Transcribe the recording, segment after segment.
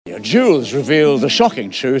Jules revealed the shocking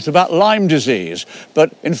truth about Lyme disease,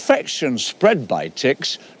 but infections spread by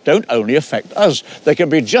ticks don't only affect us, they can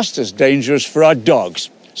be just as dangerous for our dogs.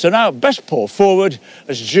 So now, best paw forward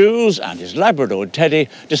as Jules and his Labrador Teddy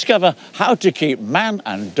discover how to keep man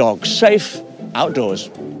and dog safe outdoors.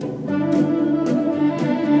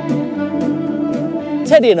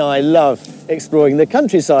 Teddy and I love exploring the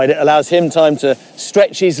countryside. It allows him time to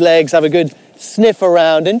stretch his legs, have a good sniff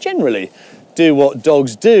around and generally do what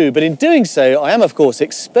dogs do. But in doing so, I am, of course,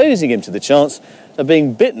 exposing him to the chance of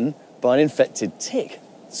being bitten by an infected tick.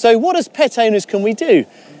 So what as pet owners can we do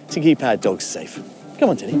to keep our dogs safe? Come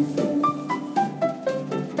on, Teddy.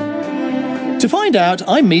 To find out,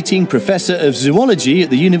 I'm meeting Professor of Zoology at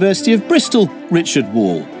the University of Bristol, Richard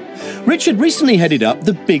Wall. Richard recently headed up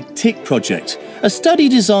the Big Tick Project, a study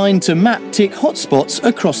designed to map tick hotspots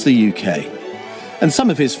across the UK. And some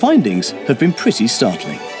of his findings have been pretty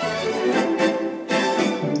startling.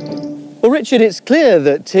 Well, Richard, it's clear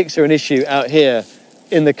that ticks are an issue out here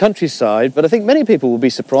in the countryside, but I think many people will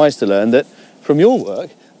be surprised to learn that from your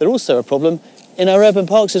work, they're also a problem in our urban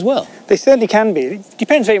parks as well. They certainly can be. It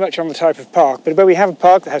depends very much on the type of park, but where we have a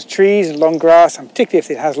park that has trees and long grass, and particularly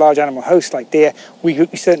if it has large animal hosts like deer, we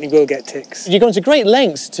certainly will get ticks. You've gone to great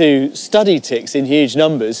lengths to study ticks in huge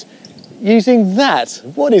numbers. Using that,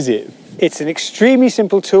 what is it? It's an extremely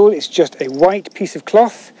simple tool. It's just a white piece of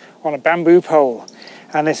cloth on a bamboo pole.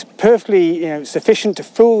 And it's perfectly sufficient to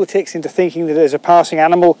fool the ticks into thinking that there's a passing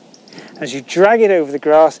animal. As you drag it over the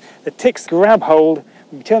grass, the ticks grab hold.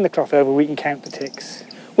 When we turn the cloth over, we can count the ticks.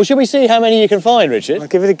 Well, shall we see how many you can find, Richard? I'll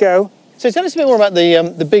give it a go. So tell us a bit more about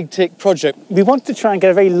the Big Tick Project. We wanted to try and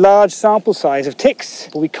get a very large sample size of ticks,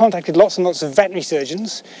 but we contacted lots and lots of veterinary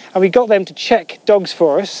surgeons, and we got them to check dogs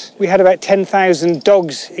for us. We had about 10,000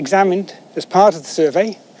 dogs examined as part of the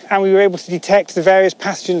survey, and we were able to detect the various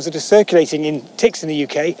pathogens that are circulating in ticks in the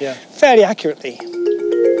UK fairly accurately.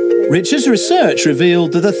 Richard's research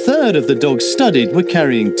revealed that a third of the dogs studied were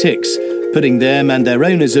carrying ticks, putting them and their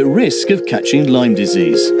owners at risk of catching Lyme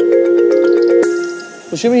disease.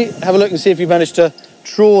 Well, shall we have a look and see if you managed to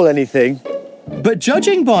trawl anything? But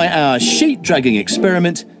judging by our sheet dragging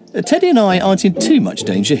experiment, Teddy and I aren't in too much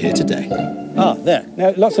danger here today. Ah, there.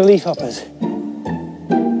 No, lots of leaf hoppers.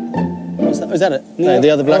 Was that it? No, the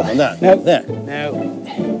other black one, that? No. There.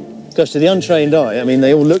 No. Gosh, to the untrained eye, I mean,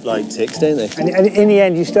 they all look like ticks, don't they? And in the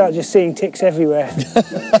end, you start just seeing ticks everywhere.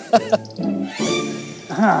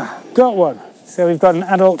 Aha, got one. So we've got an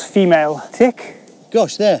adult female tick.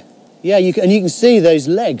 Gosh, there. Yeah, you can see those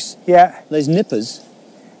legs. Yeah. Those nippers.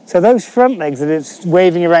 So those front legs that it's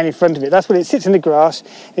waving around in front of it, that's when it sits in the grass,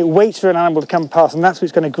 it waits for an animal to come past, and that's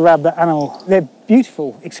what's going to grab that animal. They're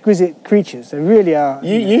beautiful, exquisite creatures. They really are.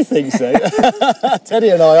 You think so? Teddy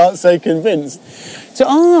and I aren't so convinced. So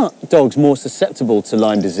are dogs more susceptible to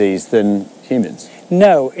Lyme disease than humans?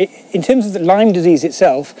 No. In terms of the Lyme disease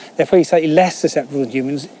itself, they're probably slightly less susceptible than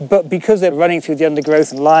humans, but because they're running through the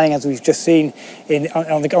undergrowth and lying, as we've just seen,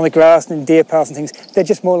 on the grass and in deer paths and things, they're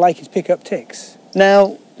just more likely to pick up ticks.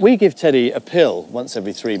 Now, we give Teddy a pill once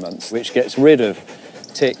every 3 months, which gets rid of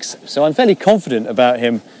ticks. So I'm fairly confident about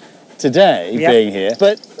him today being here.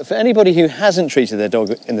 But for anybody who hasn't treated their dog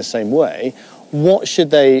in the same way, what should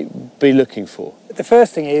they be looking for? The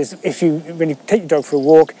first thing is, when you take your dog for a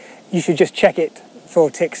walk, you should just check it for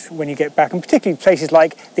ticks when you get back, and particularly places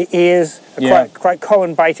like the ears are quite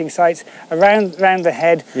common biting sites, around the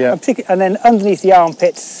head, and then underneath the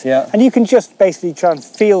armpits. And you can just basically try and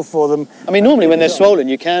feel for them. I mean, normally when they're swollen,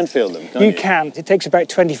 you can feel them, can't you? You can. It takes about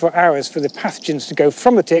 24 hours for the pathogens to go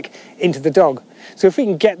from the tick into the dog. So if we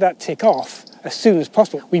can get that tick off as soon as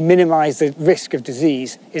possible, we minimise the risk of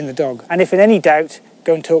disease in the dog. And if in any doubt,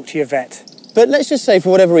 go and talk to your vet. But let's just say, for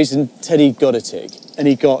whatever reason, Teddy got a tick and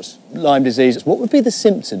he got Lyme disease. What would be the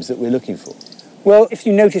symptoms that we're looking for? Well, if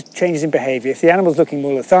you notice changes in behaviour, if the animal's looking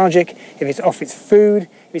more lethargic, if it's off its food,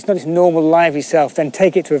 if it's not its normal lively self, then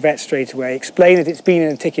take it to a vet straight away. Explain that it's been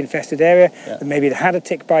in a tick-infested area, that maybe it had a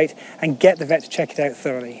tick bite, and get the vet to check it out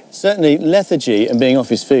thoroughly. Certainly, lethargy and being off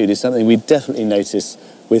his food is something we definitely notice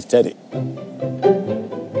with Teddy.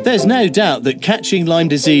 There's no doubt that catching Lyme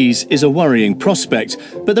disease is a worrying prospect,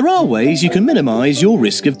 but there are ways you can minimise your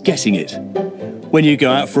risk of getting it. When you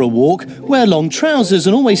go out for a walk, wear long trousers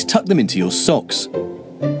and always tuck them into your socks.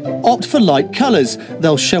 Opt for light colours,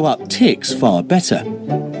 they'll show up ticks far better.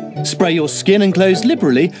 Spray your skin and clothes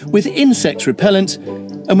liberally with insect repellent,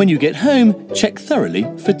 and when you get home, check thoroughly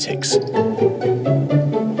for ticks.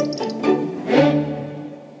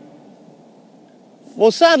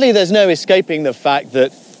 Well, sadly, there's no escaping the fact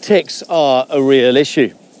that ticks are a real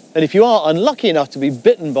issue. And if you are unlucky enough to be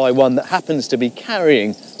bitten by one that happens to be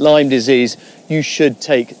carrying Lyme disease, you should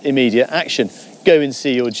take immediate action. Go and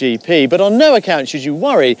see your GP, but on no account should you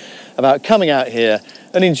worry about coming out here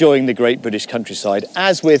and enjoying the great British countryside.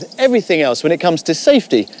 As with everything else, when it comes to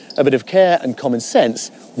safety, a bit of care and common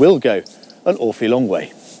sense will go an awfully long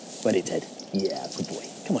way. Ready, Ted? Yeah, good boy.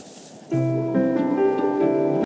 Come on.